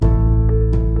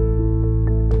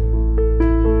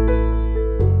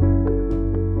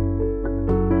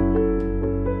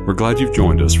glad you've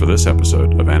joined us for this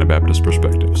episode of Anabaptist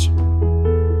Perspectives.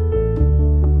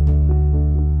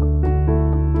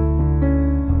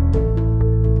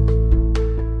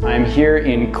 I'm here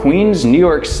in Queens, New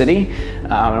York City.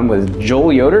 I'm with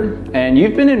Joel Yoder, and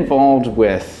you've been involved in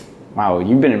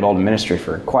ministry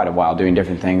for quite a while, doing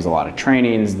different things, a lot of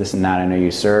trainings, this and that. I know you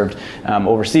served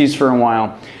overseas for a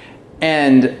while.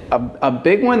 And a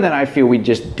big one that I feel we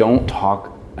just don't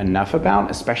talk enough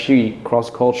about, especially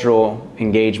cross-cultural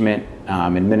engagement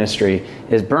in ministry,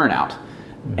 is burnout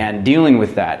and dealing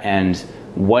with that. And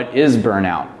what is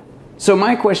burnout? So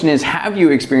my question is, have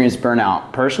you experienced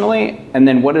burnout personally? And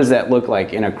then what does that look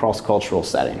like in a cross-cultural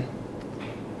setting?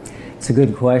 It's a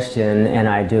good question, and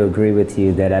I do agree with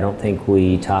you that I don't think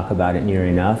we talk about it near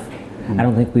enough. Mm-hmm. I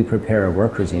don't think we prepare our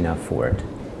workers enough for it.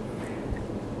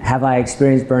 Have I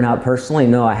experienced burnout personally?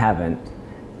 No, I haven't,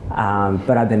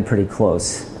 but I've been pretty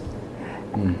close.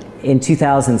 In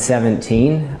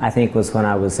 2017, I think was when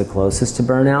I was the closest to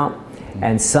burnout,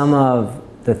 and some of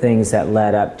the things that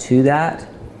led up to that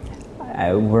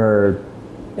were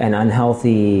an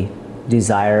unhealthy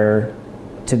desire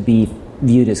to be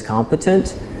viewed as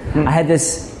competent. I had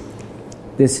this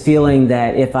feeling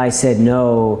that if I said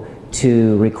no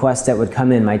to requests that would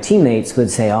come in, my teammates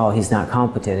would say, "Oh, he's not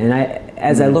competent." And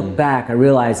as I look back, I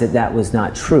realized that that was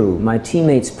not true. My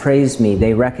teammates praised me.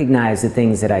 They recognized the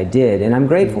things that I did, and I'm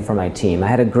grateful for my team. I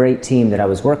had a great team that I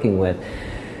was working with.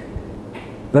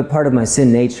 But part of my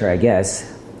sin nature, I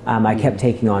guess, I kept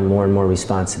taking on more and more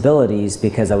responsibilities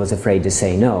because I was afraid to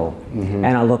say no. Mm-hmm.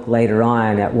 And I look later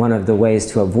on at one of the ways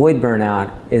to avoid burnout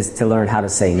is to learn how to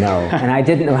say no. And I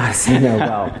didn't know how to say no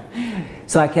well.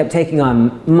 So I kept taking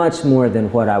on much more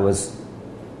than what I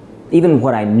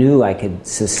knew I could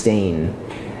sustain.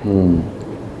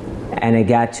 And it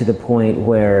got to the point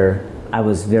where I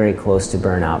was very close to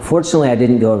burnout. Fortunately, I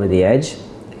didn't go over the edge.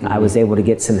 I was able to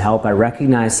get some help. I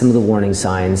recognized some of the warning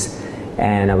signs,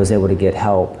 and I was able to get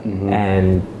help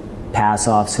and pass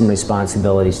off some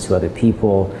responsibilities to other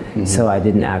people, so I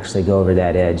didn't actually go over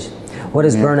that edge. What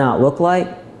does burnout look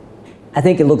like? I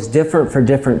think it looks different for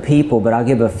different people, but I'll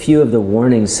give a few of the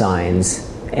warning signs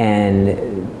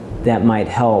and that might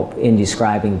help in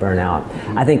describing burnout.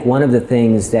 I think one of the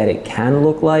things that it can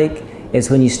look like is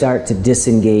when you start to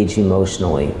disengage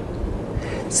emotionally.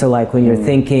 So like when you're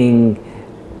thinking,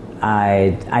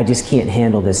 I just can't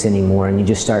handle this anymore, and you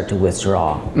just start to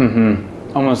withdraw.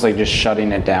 Almost like just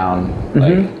shutting it down.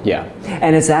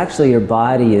 And it's actually your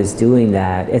body is doing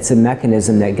that. It's a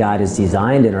mechanism that God has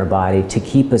designed in our body to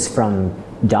keep us from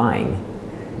dying.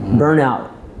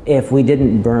 Burnout, if we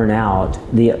didn't burn out,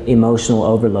 the emotional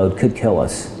overload could kill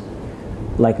us.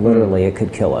 Like literally, it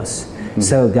could kill us.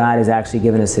 So God has actually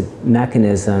given us a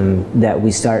mechanism that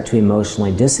we start to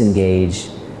emotionally disengage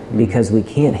because we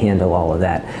can't handle all of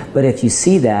that. But if you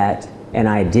see that, and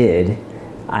I did,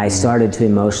 I started to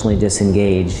emotionally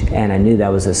disengage, and I knew that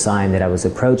was a sign that I was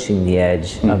approaching the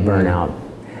edge of burnout.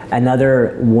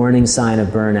 Another warning sign of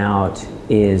burnout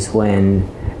is when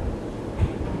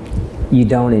you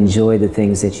don't enjoy the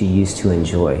things that you used to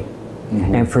enjoy.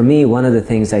 And for me, one of the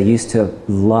things I used to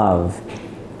love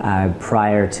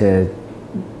prior to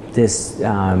this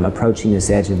approaching this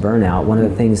edge of burnout, one of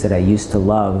the things that I used to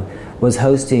love was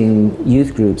hosting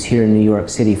youth groups here in New York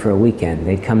City for a weekend.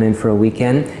 They'd come in for a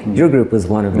weekend. Your group was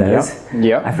one of those.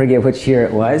 Yep. I forget which year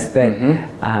it was, but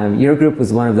your group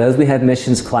was one of those. We have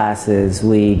missions classes.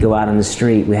 We go out on the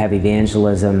street. We have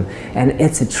evangelism. And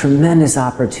it's a tremendous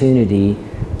opportunity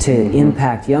to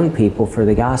impact young people for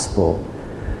the gospel.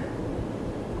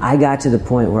 I got to the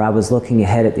point where I was looking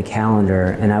ahead at the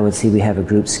calendar, and I would see we have a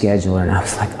group scheduler, and I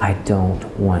was like, I don't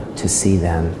want to see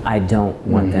them. I don't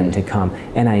want them to come.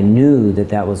 And I knew that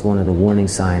that was one of the warning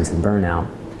signs of burnout.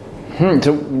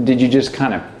 So did you just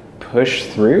kind of push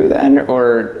through then?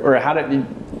 Or how did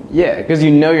you, because you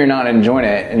know you're not enjoying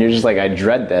it, and you're just like, I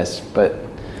dread this, but...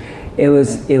 It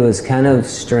was kind of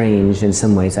strange in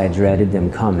some ways. I dreaded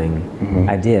them coming.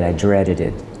 I dreaded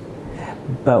it.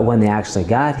 But when they actually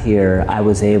got here, I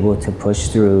was able to push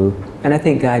through, and I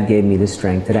think God gave me the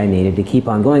strength that I needed to keep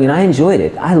on going, and I enjoyed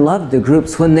it. I loved the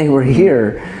groups when they were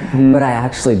here, but I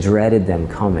actually dreaded them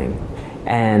coming,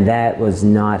 and that was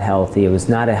not healthy. It was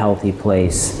not a healthy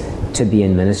place to be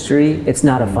in ministry. It's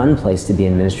not a fun place to be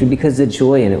in ministry because the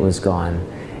joy in it was gone,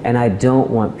 and I don't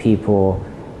want people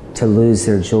to lose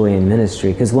their joy in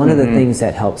ministry, because one of the things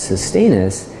that helps sustain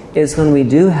us is when we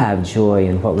do have joy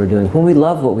in what we're doing. When we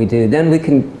love what we do, then we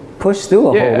can push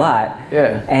through a whole lot.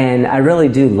 And I really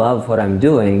do love what I'm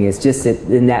doing. It's just that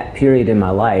in that period in my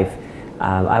life,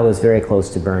 I was very close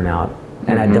to burnout,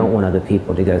 and I don't want other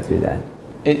people to go through that.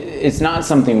 It's not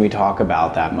something we talk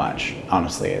about that much,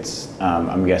 honestly. It's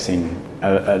I'm guessing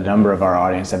a number of our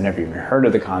audience have never even heard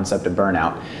of the concept of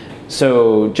burnout.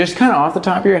 So just kind of off the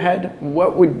top of your head,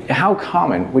 how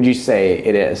common would you say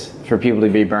it is for people to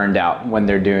be burned out when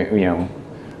they're doing,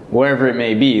 wherever it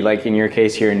may be, like in your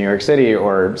case here in New York City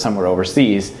or somewhere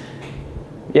overseas?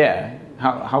 Yeah,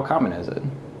 how common is it?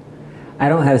 I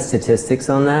don't have statistics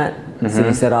on that. So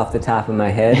you said off the top of my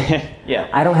head. Yeah.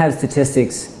 I don't have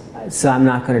statistics, so I'm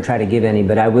not going to try to give any,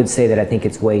 but I would say that I think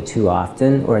it's way too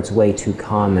often, or it's way too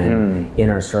common in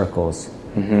our circles.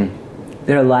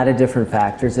 There are a lot of different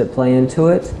factors that play into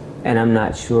it, and I'm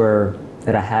not sure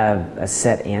that I have a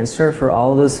set answer for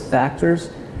all of those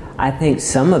factors. I think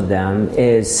some of them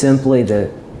is simply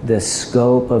the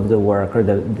scope of the work, or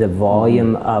the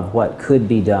volume of what could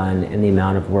be done and the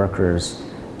amount of workers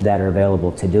that are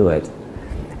available to do it.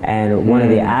 And one of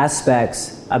the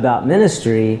aspects about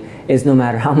ministry is no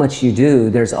matter how much you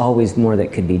do, there's always more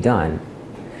that could be done.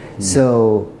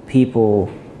 So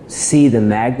people see the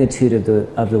magnitude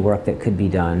of the work that could be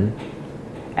done,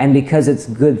 and because it's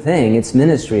a good thing, it's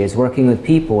ministry, it's working with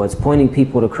people, it's pointing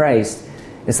people to Christ,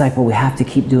 it's like, well, we have to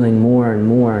keep doing more and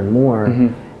more and more.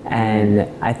 And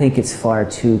I think it's far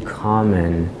too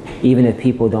common, even if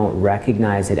people don't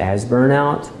recognize it as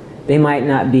burnout. They might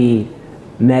not be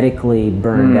medically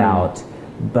burned out,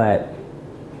 but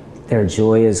their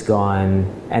joy is gone,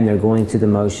 and they're going through the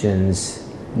motions,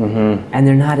 and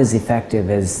they're not as effective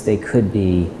as they could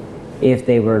be if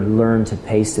they were learn to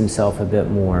pace themselves a bit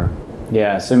more.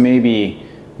 Yeah, so maybe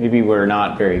we're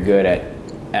not very good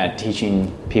at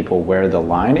teaching people where the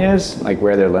line is, like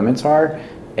where their limits are,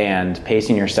 and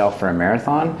pacing yourself for a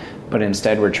marathon, but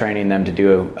instead we're training them to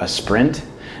do a sprint,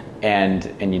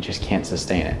 and you just can't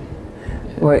sustain it.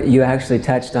 Well, you actually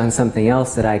touched on something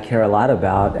else that I care a lot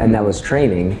about, and that was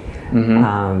training.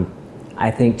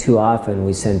 I think too often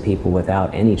we send people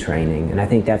without any training, and I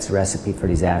think that's a recipe for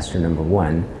disaster, number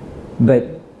one.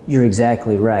 But you're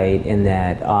exactly right in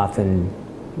that often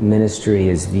ministry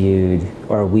is viewed,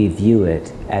 or we view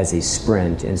it as a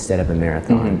sprint instead of a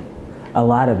marathon. A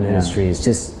lot of ministry is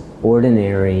just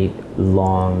ordinary,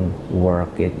 long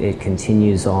work. It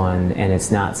continues on, and it's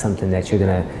not something that you're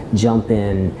going to jump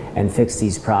in and fix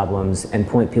these problems and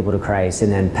point people to Christ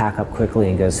and then pack up quickly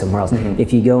and go somewhere else.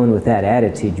 If you go in with that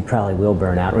attitude, you probably will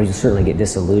burn out, or you certainly get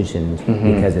disillusioned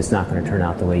because it's not going to turn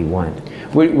out the way you want.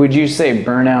 Would you say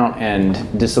burnout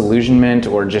and disillusionment,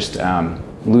 or just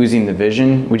losing the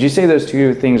vision, would you say those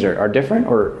two things are different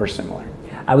or similar?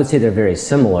 I would say they're very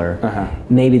similar.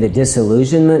 Maybe the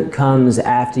disillusionment comes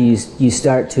after you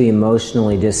start to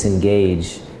emotionally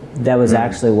disengage. That was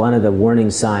actually one of the warning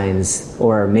signs,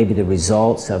 or maybe the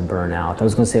results of burnout. I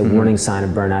was going to say a warning sign of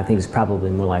burnout. I think it's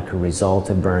probably more like a result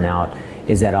of burnout,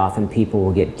 is that often people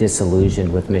will get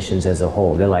disillusioned with missions as a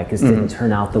whole. They're like, this didn't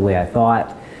turn out the way I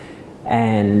thought,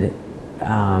 and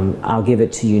I'll give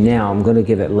it to you now. I'm going to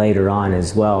give it later on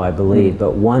as well, I believe.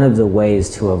 But one of the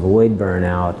ways to avoid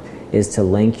burnout is to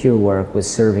link your work with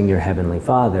serving your Heavenly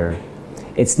Father.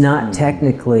 It's not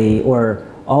technically, or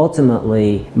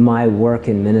ultimately, my work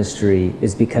in ministry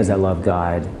is because I love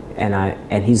God,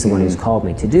 and He's the one who's called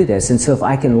me to do this. And so if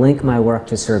I can link my work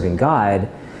to serving God,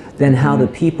 then how the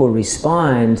people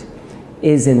respond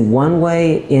is in one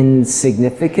way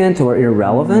insignificant or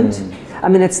irrelevant. I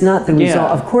mean, it's not the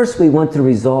result. Of course, we want the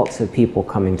results of people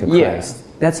coming to Christ.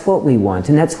 That's what we want,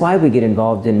 and that's why we get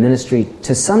involved in ministry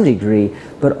to some degree,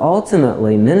 but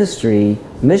ultimately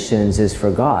missions is for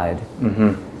God.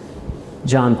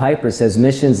 John Piper says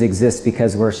missions exist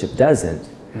because worship doesn't.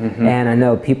 And I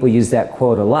know people use that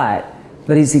quote a lot,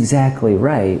 but he's exactly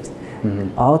right.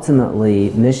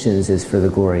 Ultimately, missions is for the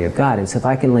glory of God, and so if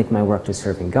I can link my work to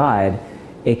serving God,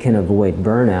 it can avoid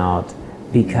burnout,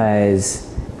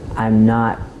 because I'm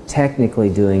not technically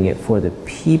doing it for the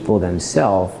people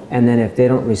themselves, and then if they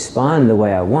don't respond the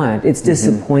way I want, it's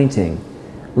disappointing.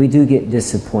 We do get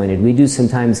disappointed. We do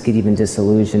sometimes get even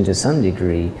disillusioned to some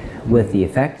degree with the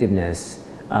effectiveness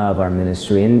of our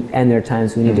ministry, and there are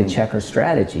times we need to check our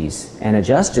strategies and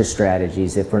adjust our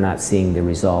strategies if we're not seeing the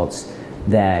results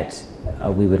that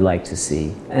we would like to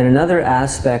see. And another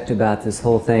aspect about this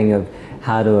whole thing of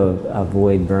how to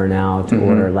avoid burnout,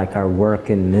 or like our work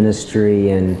in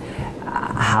ministry, and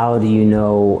how do you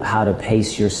know how to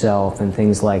pace yourself and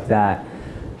things like that,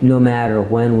 no matter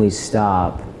when we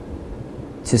stop,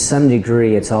 to some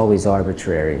degree it's always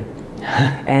arbitrary.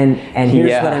 And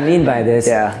here's what I mean by this.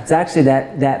 It's actually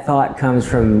that thought comes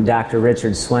from Dr.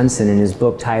 Richard Swenson in his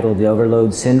book titled The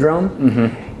Overload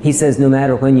Syndrome. He says no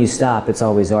matter when you stop, it's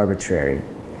always arbitrary.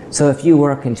 So if you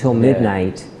work until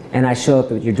midnight and I show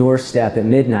up at your doorstep at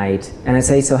midnight, and I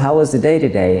say, so how was the day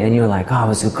today? And you're like, oh, it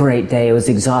was a great day. It was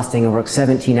exhausting. I worked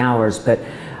 17 hours, but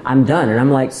I'm done. And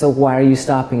I'm like, so why are you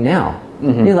stopping now?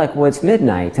 And you're like, well, it's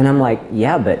midnight. And I'm like,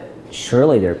 yeah, but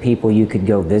surely there are people you could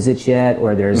go visit yet,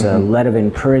 or there's a letter of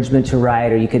encouragement to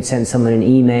write, or you could send someone an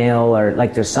email, or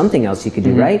like there's something else you could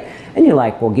do, right? And you're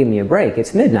like, well, give me a break.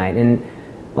 It's midnight. And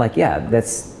like, yeah,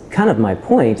 that's kind of my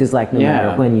point, is like, no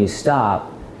matter when you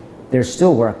stop, there's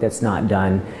still work that's not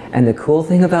done. And the cool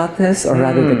thing about this, or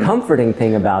rather the comforting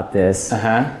thing about this,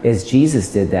 is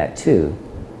Jesus did that too.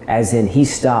 As in, he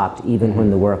stopped even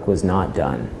when the work was not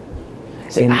done.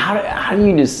 So how do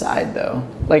you decide, though?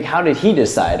 Like, how did he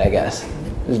decide, I guess,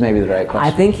 is maybe the right question.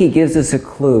 I think he gives us a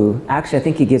clue. Actually, I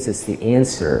think he gives us the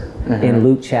answer in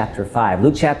Luke chapter 5.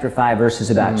 Luke chapter 5,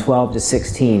 verses about 12 to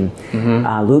 16.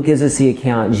 Luke gives us the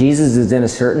account. Jesus is in a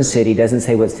certain city, doesn't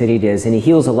say what city it is, and he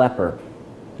heals a leper.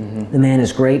 The man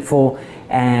is grateful,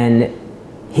 and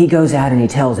he goes out and he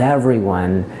tells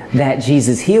everyone that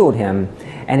Jesus healed him.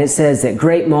 And it says that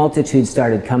great multitudes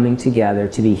started coming together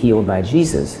to be healed by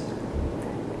Jesus.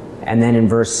 And then in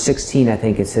verse 16, I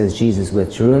think it says, Jesus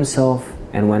withdrew himself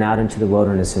and went out into the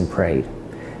wilderness and prayed.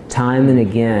 Time and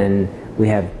again, we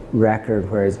have record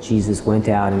where Jesus went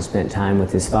out and spent time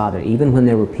with his Father. Even when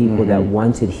there were people that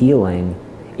wanted healing,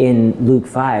 in Luke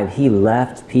 5, he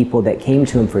left people that came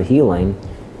to him for healing.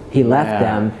 He left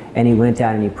them and he went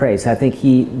out and he prayed. So I think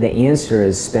the answer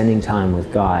is spending time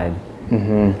with God,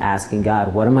 asking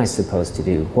God, what am I supposed to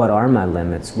do? What are my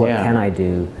limits? What can I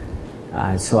do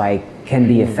so I can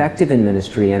be effective in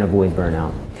ministry and avoid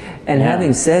burnout? And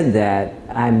having said that,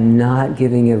 I'm not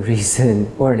giving a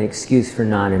reason or an excuse for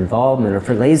non-involvement or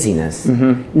for laziness.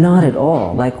 Not at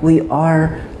all. Like, we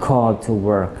are called to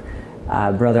work.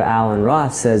 Brother Alan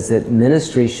Roth says that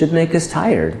ministry should make us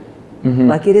tired.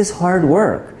 Like, it is hard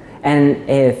work. And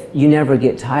if you never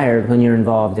get tired when you're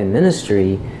involved in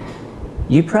ministry,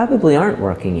 you probably aren't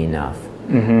working enough.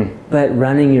 But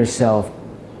running yourself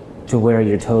to where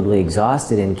you're totally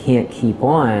exhausted and can't keep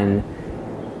on,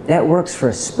 that works for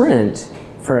a sprint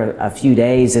for a few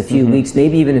days, a few weeks,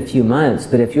 maybe even a few months.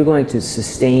 But if you're going to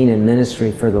sustain in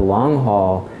ministry for the long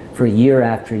haul, for year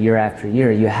after year after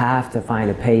year, you have to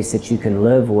find a pace that you can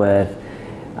live with.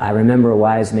 I remember a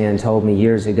wise man told me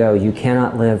years ago, you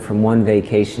cannot live from one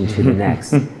vacation to the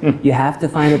next. You have to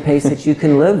find a pace that you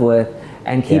can live with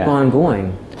and keep on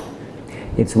going.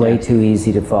 It's way too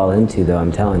easy to fall into, though,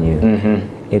 I'm telling you.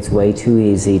 It's way too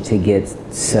easy to get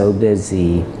so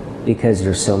busy because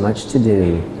there's so much to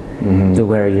do, to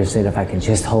where you're saying, if I can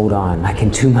just hold on, like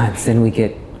in 2 months, then we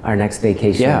get our next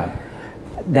vacation.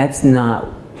 That's not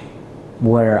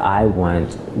where I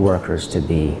want workers to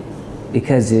be,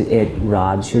 because it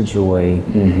robs your joy,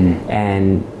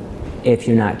 and if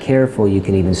you're not careful, you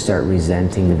can even start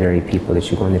resenting the very people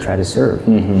that you're going to try to serve.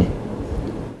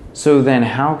 So then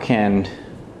how can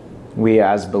we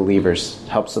as believers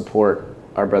help support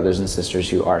our brothers and sisters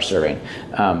who are serving?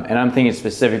 And I'm thinking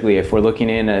specifically, if we're looking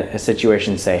in a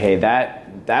situation, say, hey,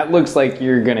 that looks like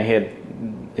you're going to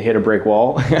hit a brick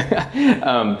wall.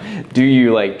 Do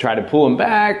you like try to pull them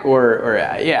back, or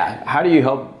how do you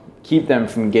help keep them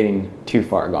from getting too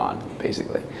far gone,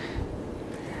 basically?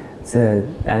 So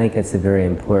I think that's a very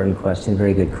important question,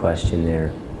 very good question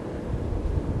there.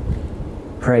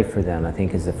 Pray for them, I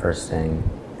think, is the first thing,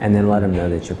 and then let them know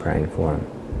that you're praying for them.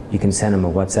 You can send them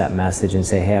a WhatsApp message and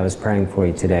say, hey, I was praying for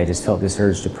you today. I just felt this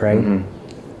urge to pray.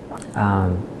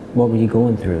 What were you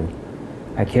going through?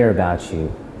 I care about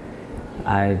you.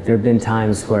 There have been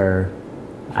times where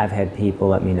I've had people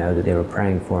let me know that they were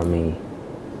praying for me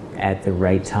at the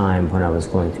right time when I was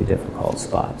going through difficult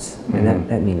spots. And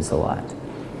that means a lot.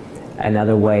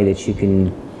 Another way that you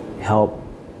can help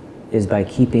is by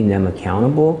keeping them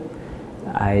accountable.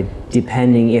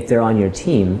 Depending if they're on your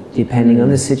team, depending on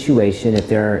the situation, if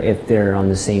they're on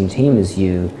the same team as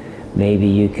you, maybe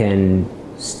you can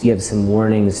give some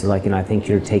warnings, like, I think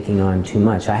you're taking on too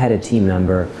much. I had a team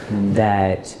member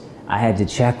that I had to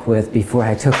check with before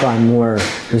I took on more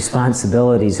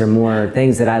responsibilities or more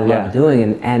things that I love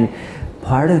doing, and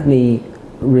part of me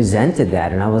resented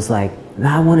that, and I was like, no,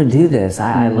 I want to do this.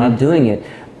 I love doing it.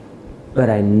 But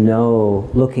I know,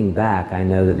 looking back, I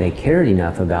know that they cared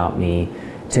enough about me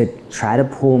to try to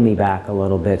pull me back a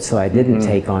little bit, so I didn't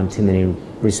take on too many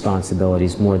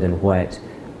responsibilities more than what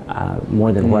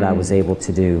I was able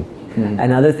to do.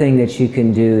 Another thing that you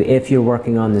can do if you're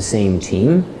working on the same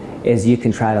team is you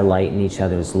can try to lighten each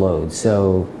other's load.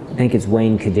 So I think it's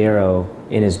Wayne Cadero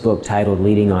in his book titled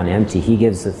Leading on Empty. He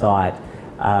gives the thought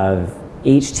of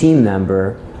each team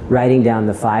member writing down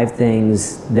the 5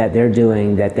 things that they're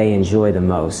doing that they enjoy the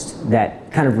most, that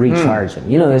kind of recharge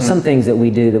them. You know, there's some things that we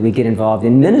do that we get involved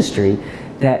in ministry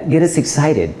that get us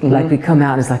excited. Like we come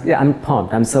out and it's like, yeah, I'm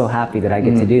pumped. I'm so happy that I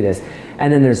get to do this.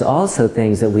 And then there's also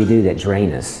things that we do that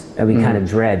drain us, that we kind of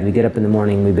dread. We get up in the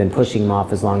morning, we've been pushing them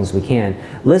off as long as we can.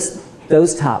 List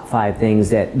those top 5 things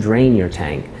that drain your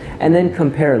tank, and then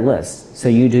compare lists. So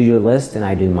you do your list and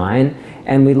I do mine,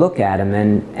 and we look at them,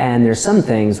 and there's some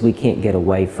things we can't get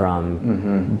away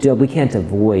from. We can't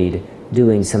avoid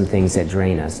doing some things that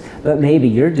drain us. But maybe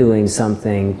you're doing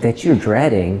something that you're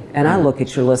dreading, and I look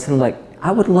at your list and I'm like,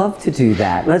 I would love to do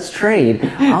that. Let's trade.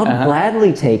 I'll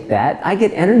gladly take that. I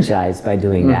get energized by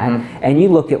doing that. And you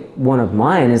look at one of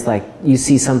mine, it's like you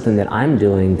see something that I'm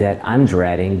doing that I'm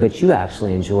dreading, but you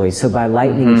actually enjoy. So by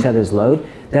lightening each other's load,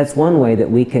 that's one way that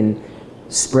we can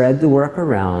spread the work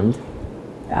around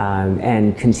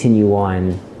and continue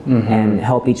on and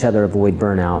help each other avoid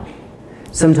burnout.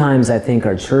 Sometimes I think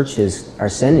our churches, our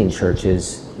sending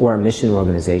churches, or our mission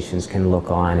organizations can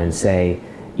look on and say,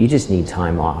 you just need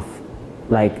time off.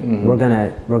 Like, we're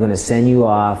gonna send you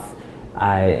off,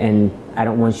 and I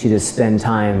don't want you to spend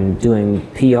time doing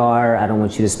PR. I don't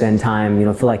want you to spend time,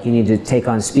 feel like you need to take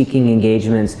on speaking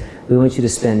engagements. We want you to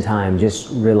spend time just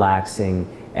relaxing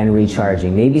and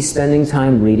recharging. Maybe spending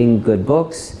time reading good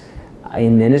books.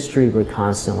 In ministry, we're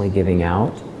constantly giving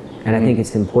out, and I think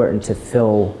it's important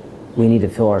we need to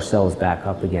fill ourselves back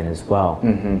up again as well.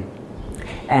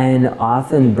 And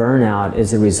often burnout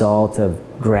is a result of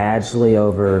gradually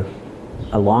over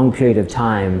a long period of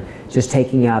time, just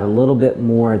taking out a little bit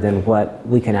more than what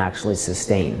we can actually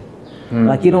sustain.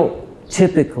 Like, you don't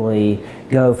typically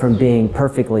go from being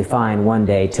perfectly fine one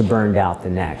day to burned out the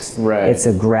next. Right. It's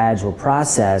a gradual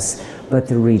process, but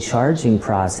the recharging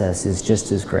process is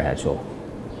just as gradual.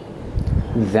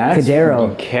 That's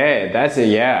Cadero. Okay, that's it,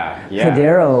 yeah.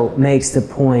 Cadero makes the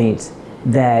point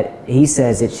that he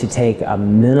says it should take a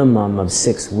minimum of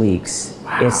 6 weeks.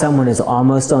 If someone is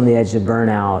almost on the edge of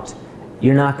burnout,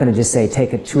 you're not going to just say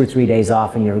take 2 or 3 days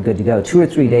off and you're good to go. 2 or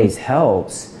 3 days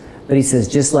helps, but he says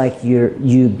just like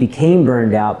you became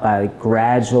burned out by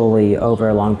gradually over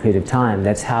a long period of time,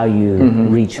 that's how you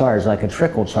recharge, like a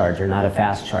trickle charger, not a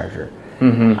fast charger.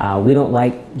 We don't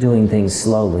like doing things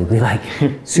slowly. We like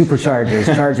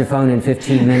superchargers, charge a phone in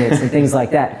 15 minutes and things like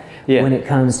that. When it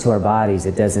comes to our bodies,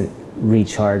 it doesn't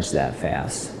recharge that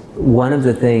fast. One of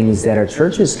the things that our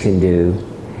churches can do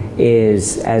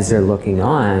is, as they're looking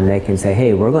on, they can say,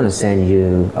 hey, we're going to send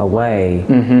you away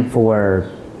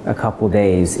for a couple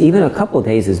days. Even a couple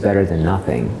days is better than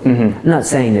nothing. I'm not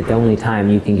saying that the only time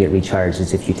you can get recharged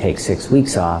is if you take 6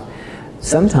 weeks off.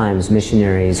 Sometimes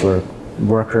missionaries or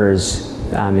workers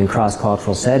in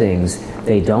cross-cultural settings,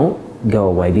 they don't go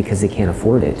away because they can't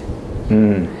afford it.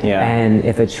 And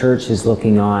if a church is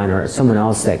looking on, or someone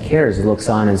else that cares looks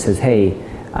on and says, hey,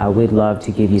 we'd love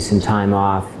to give you some time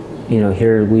off.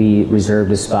 Here we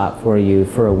reserved a spot for you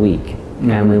for a week.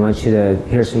 And we want you to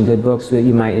hear some good books that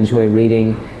you might enjoy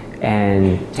reading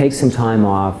and take some time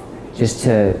off just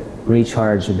to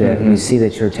recharge a bit. We see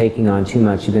that you're taking on too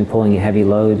much. You've been pulling a heavy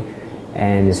load,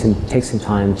 and take some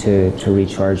time to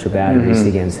recharge your batteries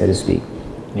again, so to speak.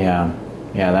 Yeah,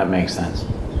 that makes sense.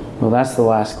 Well, that's the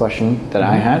last question that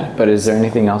I had, but is there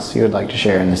anything else you would like to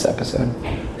share in this episode?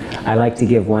 I like to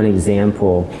give one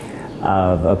example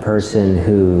of a person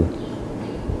who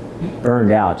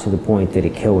burned out to the point that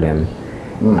it killed him.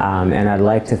 And I'd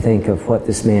like to think of what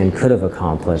this man could have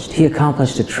accomplished. He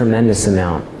accomplished a tremendous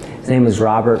amount. His name was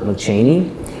Robert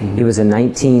McCheyne. He was a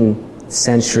 19th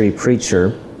century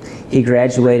preacher. He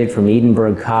graduated from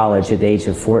Edinburgh College at the age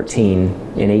of 14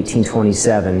 in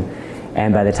 1827.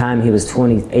 And by the time he was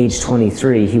age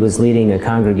 23, he was leading a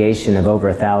congregation of over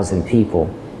 1,000 people.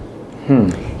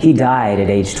 He died at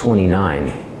age 29.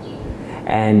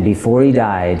 And before he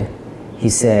died, he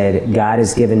said, God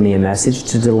has given me a message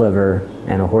to deliver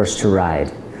and a horse to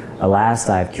ride. Alas,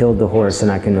 I've killed the horse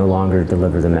and I can no longer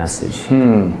deliver the message.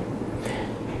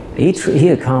 He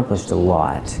accomplished a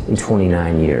lot in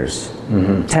 29 years.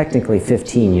 Technically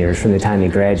 15 years from the time he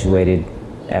graduated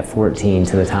at 14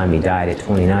 to the time he died at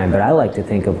 29. But I like to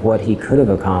think of what he could have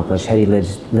accomplished had he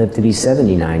lived to be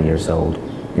 79 years old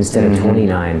instead of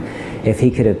 29. If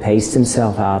he could have paced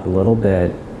himself out a little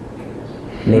bit,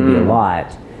 maybe a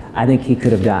lot, I think he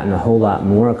could have gotten a whole lot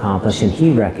more accomplished, and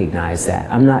he recognized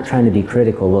that. I'm not trying to be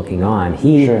critical looking on.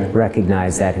 He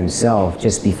recognized that himself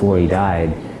just before he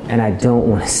died. And I don't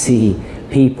want to see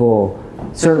people,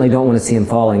 certainly don't want to see him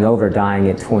falling over, dying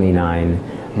at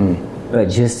 29. But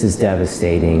just as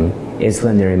devastating is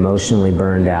when they're emotionally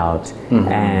burned out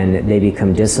and they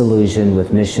become disillusioned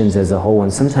with missions as a whole,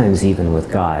 and sometimes even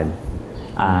with God.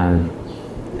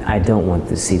 I don't want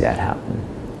to see that happen.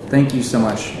 Thank you so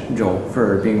much, Joel,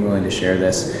 for being willing to share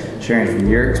this, sharing from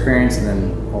your experience and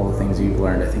then all the things you've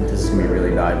learned. I think this is going to be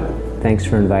really valuable. Thanks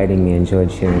for inviting me. Enjoyed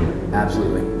sharing.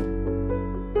 Absolutely.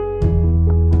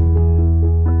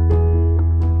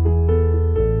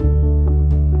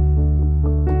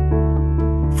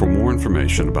 For more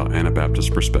information about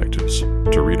Anabaptist Perspectives,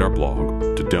 to read our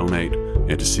blog, to donate,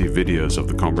 and to see videos of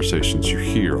the conversations you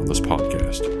hear on this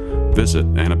podcast, visit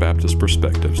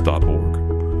AnabaptistPerspectives.org.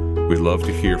 We love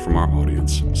to hear from our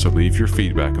audience, so leave your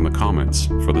feedback in the comments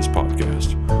for this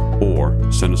podcast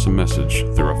or send us a message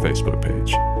through our Facebook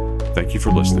page. Thank you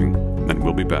for listening, and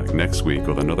we'll be back next week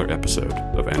with another episode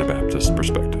of Anabaptist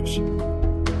Perspectives.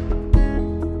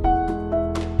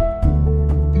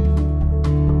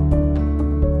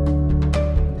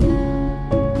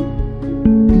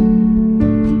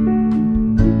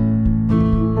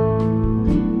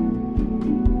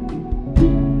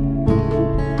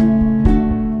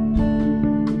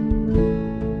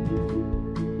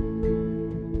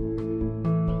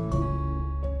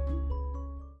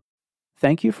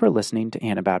 Thank you for listening to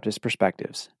Anabaptist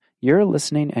Perspectives. Your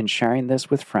listening and sharing this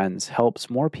with friends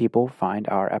helps more people find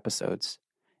our episodes.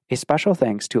 A special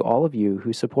thanks to all of you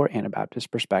who support Anabaptist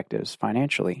Perspectives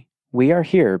financially. We are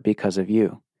here because of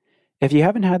you. If you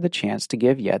haven't had the chance to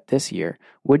give yet this year,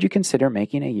 would you consider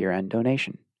making a year-end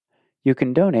donation? You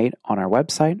can donate on our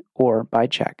website or by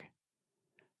check.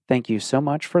 Thank you so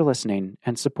much for listening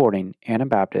and supporting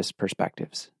Anabaptist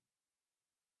Perspectives.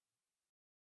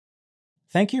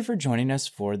 Thank you for joining us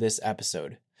for this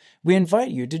episode. We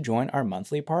invite you to join our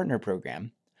monthly partner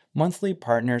program. Monthly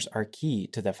partners are key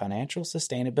to the financial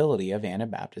sustainability of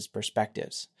Anabaptist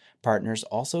Perspectives. Partners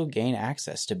also gain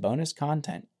access to bonus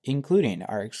content, including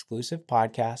our exclusive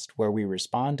podcast where we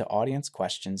respond to audience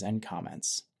questions and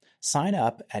comments. Sign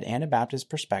up at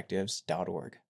AnabaptistPerspectives.org.